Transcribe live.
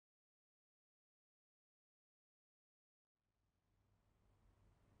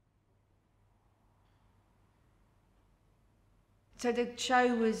So the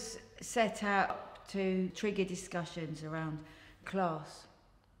show was set out to trigger discussions around class.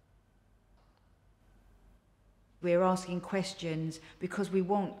 We're asking questions because we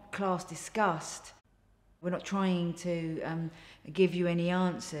want class discussed. We're not trying to give you any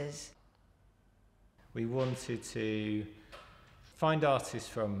answers. We wanted to find artists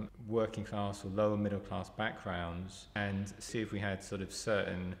from working class or lower middle class backgrounds and see if we had sort of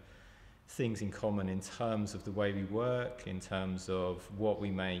certain things in common in terms of the way we work, in terms of what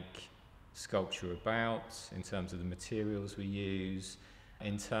we make sculpture about, in terms of the materials we use,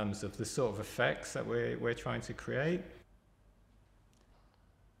 in terms of the sort of effects that we're trying to create.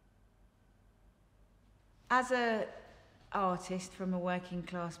 As an artist from a working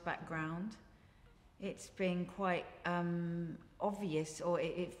class background, it's been quite obvious, or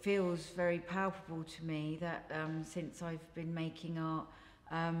it feels very palpable to me that since I've been making art,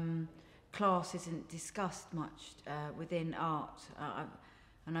 class isn't discussed much within art,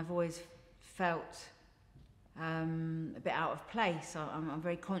 and I've always felt a bit out of place. I'm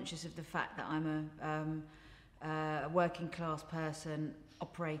very conscious of the fact that I'm a working class person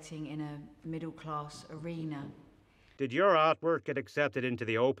operating in a middle class arena. Did your artwork get accepted into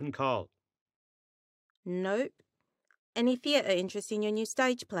the open call? Nope. Any theatre interest in your new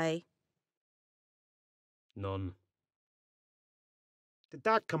stage play? None. Did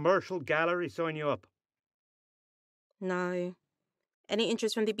that commercial gallery sign you up? No. Any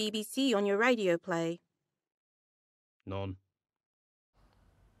interest from the BBC on your radio play? None.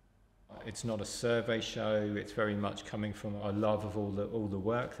 It's not a survey show. It's very much coming from our love of all the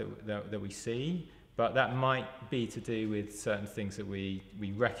work that we see. But that might be to do with certain things that we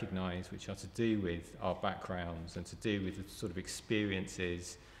recognise, which are to do with our backgrounds and to do with the sort of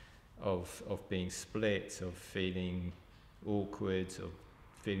experiences of being split, of feeling awkward, of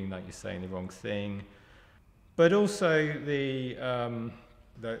feeling like you're saying the wrong thing. But also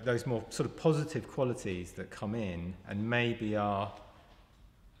those more sort of positive qualities that come in and maybe are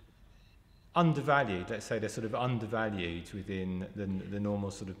undervalued. Let's say they're sort of undervalued within the normal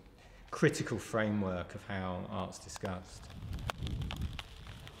sort of critical framework of how art's discussed.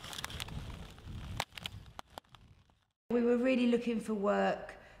 We were really looking for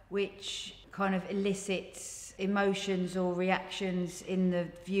work which kind of elicits emotions or reactions in the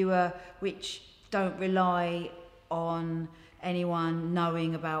viewer which don't rely on anyone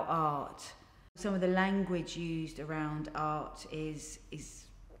knowing about art. Some of the language used around art is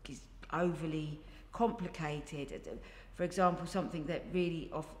overly complicated. For example, something that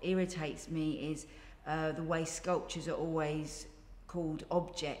really irritates me is the way sculptures are always called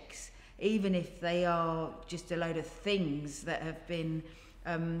objects, even if they are just a load of things that have been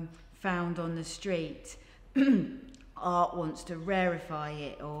found on the street. Art wants to rarefy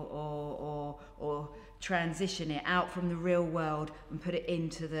it or transition it out from the real world and put it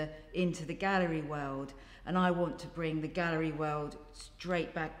into the gallery world. And I want to bring the gallery world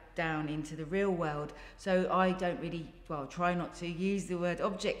straight back down into the real world. So I don't really, try not to use the word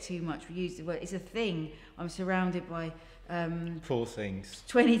object too much. We use the word, it's a thing. I'm surrounded by poor things.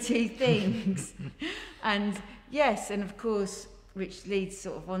 22 things. And yes, and of course, which leads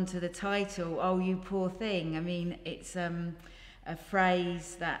sort of onto the title, "Oh, you poor thing." I mean, it's a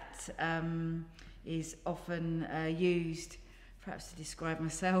phrase that is often used, perhaps to describe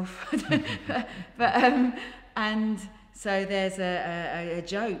myself, but and so there's a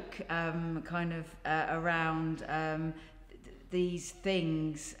joke kind of around these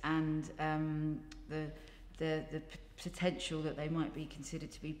things and the potential that they might be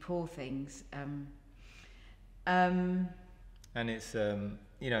considered to be poor things. And it's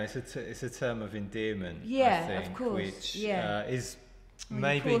it's a term of endearment. Yeah, I think, of course. Which yeah. Is well,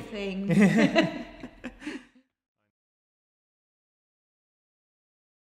 maybe poor thing.